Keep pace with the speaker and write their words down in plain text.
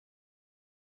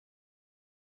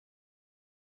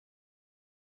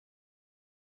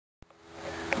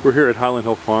We're here at Highland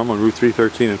Hill Farm on Route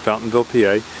 313 in Fountainville,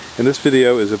 PA, and this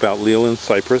video is about Leyland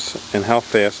Cypress and how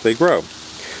fast they grow.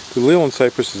 The Leyland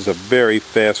Cypress is a very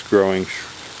fast growing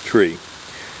tree.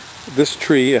 This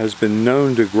tree has been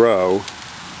known to grow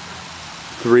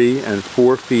 3 and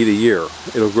 4 feet a year.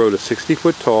 It'll grow to 60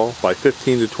 foot tall by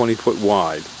 15 to 20 foot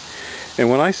wide.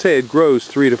 And when I say it grows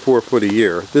 3 to 4 foot a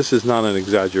year, this is not an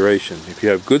exaggeration. If you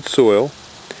have good soil,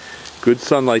 good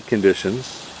sunlight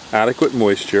conditions, adequate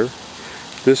moisture,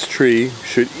 this tree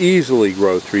should easily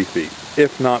grow 3 feet,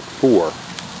 if not 4.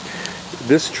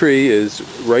 This tree is,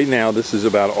 right now, this is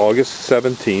about August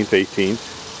 17th,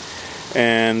 18th,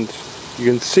 and you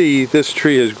can see this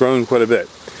tree has grown quite a bit.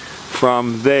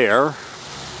 From there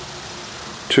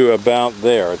to about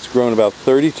there, it's grown about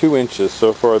 32 inches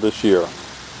so far this year.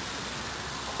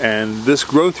 And this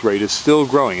growth rate is still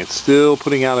growing. It's still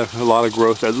putting out a lot of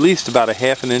growth, at least about a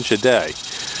 ½ inch a day.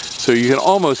 So you can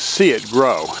almost see it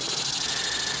grow.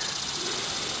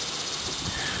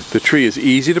 The tree is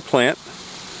easy to plant,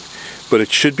 but it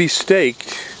should be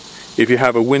staked if you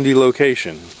have a windy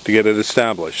location to get it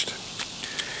established.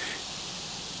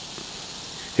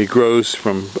 It grows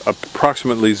from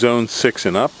approximately zone 6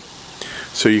 and up,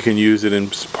 so you can use it in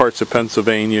parts of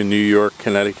Pennsylvania, New York,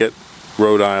 Connecticut,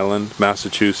 Rhode Island,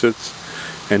 Massachusetts,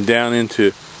 and down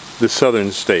into the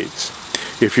southern states.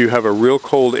 If you have a real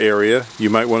cold area, you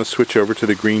might want to switch over to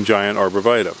the green giant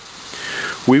arborvitae.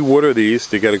 We water these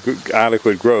to get a good,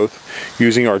 adequate growth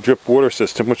using our drip water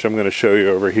system, which I'm going to show you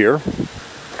over here.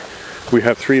 We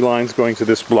have 3 lines going to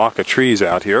this block of trees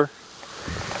out here,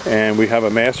 and we have a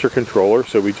master controller,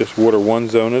 so we just water one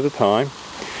zone at a time.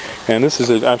 And this is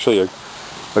actually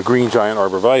a green giant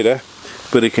arborvitae,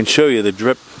 but it can show you the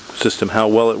drip system, how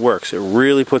well it works. It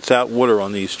really puts out water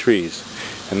on these trees,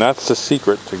 and that's the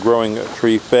secret to growing a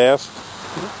tree fast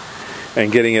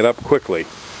and getting it up quickly.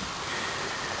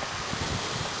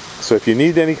 So if you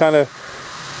need any kind of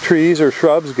trees or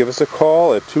shrubs, give us a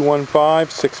call at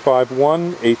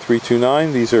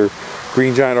 215-651-8329. These are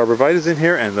green giant arborvitaes in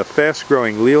here, and the fast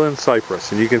growing Leyland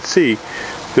Cypress. And you can see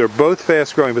they're both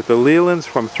fast growing, but the Leylands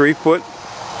from 3 foot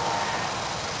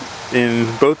in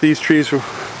both these trees,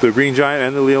 the green giant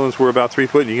and the Leylands, were about 3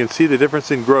 foot, and you can see the difference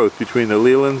in growth between the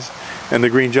Leylands and the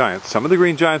green giants. Some of the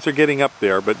green giants are getting up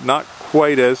there, but not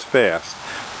quite as fast.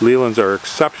 Leylands are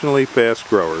exceptionally fast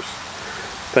growers.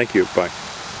 Thank you. Bye.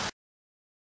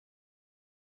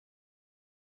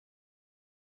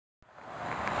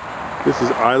 This is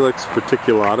Ilex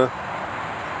verticulata,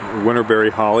 winterberry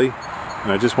holly,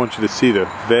 and I just want you to see the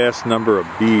vast number of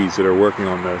bees that are working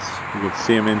on this. You can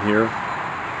see them in here.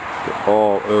 They're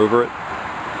all over it.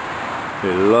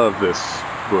 They love this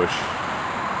bush.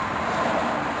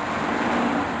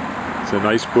 It's a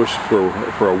nice bush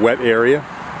for a wet area.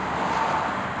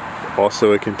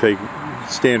 Also, it can take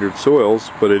standard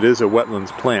soils, but it is a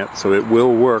wetlands plant, so it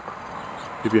will work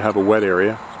if you have a wet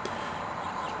area.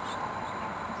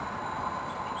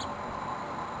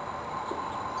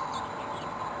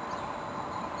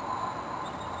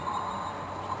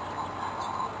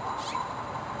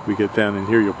 If we get down in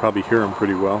here, you'll probably hear them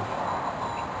pretty well.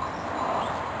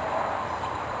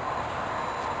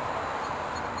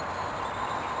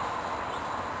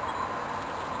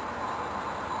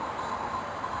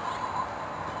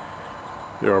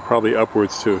 There are probably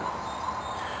upwards to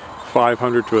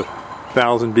 500 to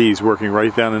 1,000 bees working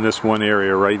right down in this one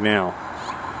area right now.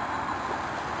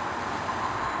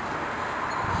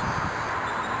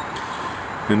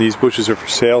 And these bushes are for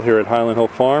sale here at Highland Hill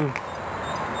Farm.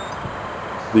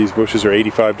 These bushes are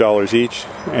 $85 each,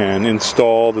 and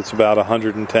installed it's about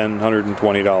 $110,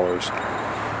 $120.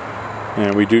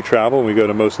 And we do travel, and we go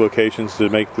to most locations to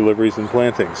make deliveries and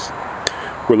plantings.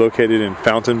 We're located in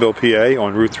Fountainville, PA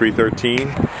on Route 313,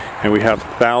 and we have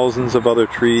thousands of other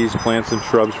trees, plants, and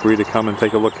shrubs for you to come and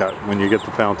take a look at when you get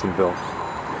to Fountainville.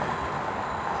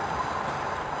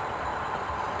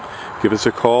 Give us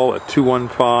a call at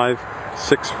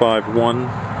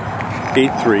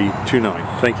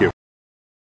 215-651-8329. Thank you.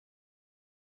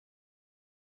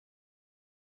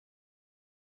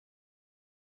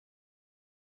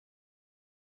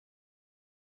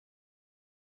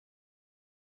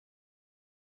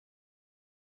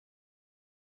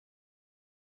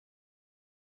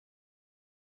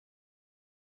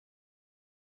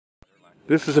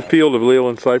 This is a field of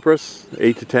Leyland Cypress.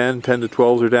 8 to 10, 10 to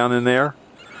 12s are down in there.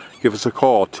 Give us a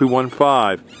call,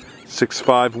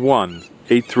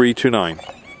 215-651-8329.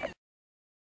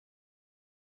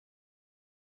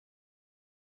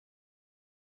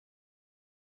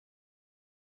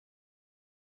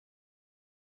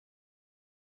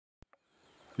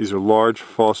 These are large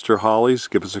Foster hollies.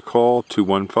 Give us a call,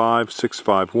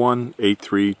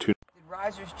 215-651-8329.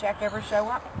 supervisor's check ever show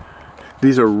up?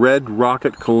 These are red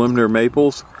rocket columnar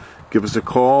maples. Give us a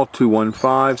call,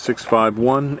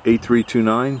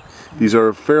 215-651-8329. These are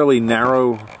a fairly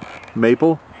narrow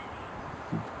maple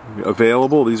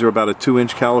available. These are about a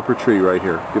 2-inch caliper tree right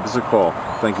here. Give us a call.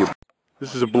 Thank you.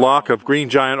 This is a block of green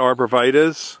giant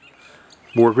arborvitaes.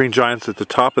 More green giants at the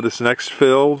top of this next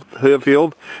field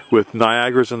with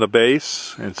Niagaras in the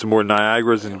base, and some more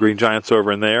Niagaras and green giants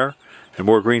over in there, and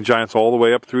more green giants all the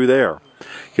way up through there.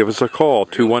 Give us a call,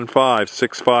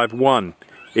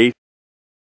 215-651-8329.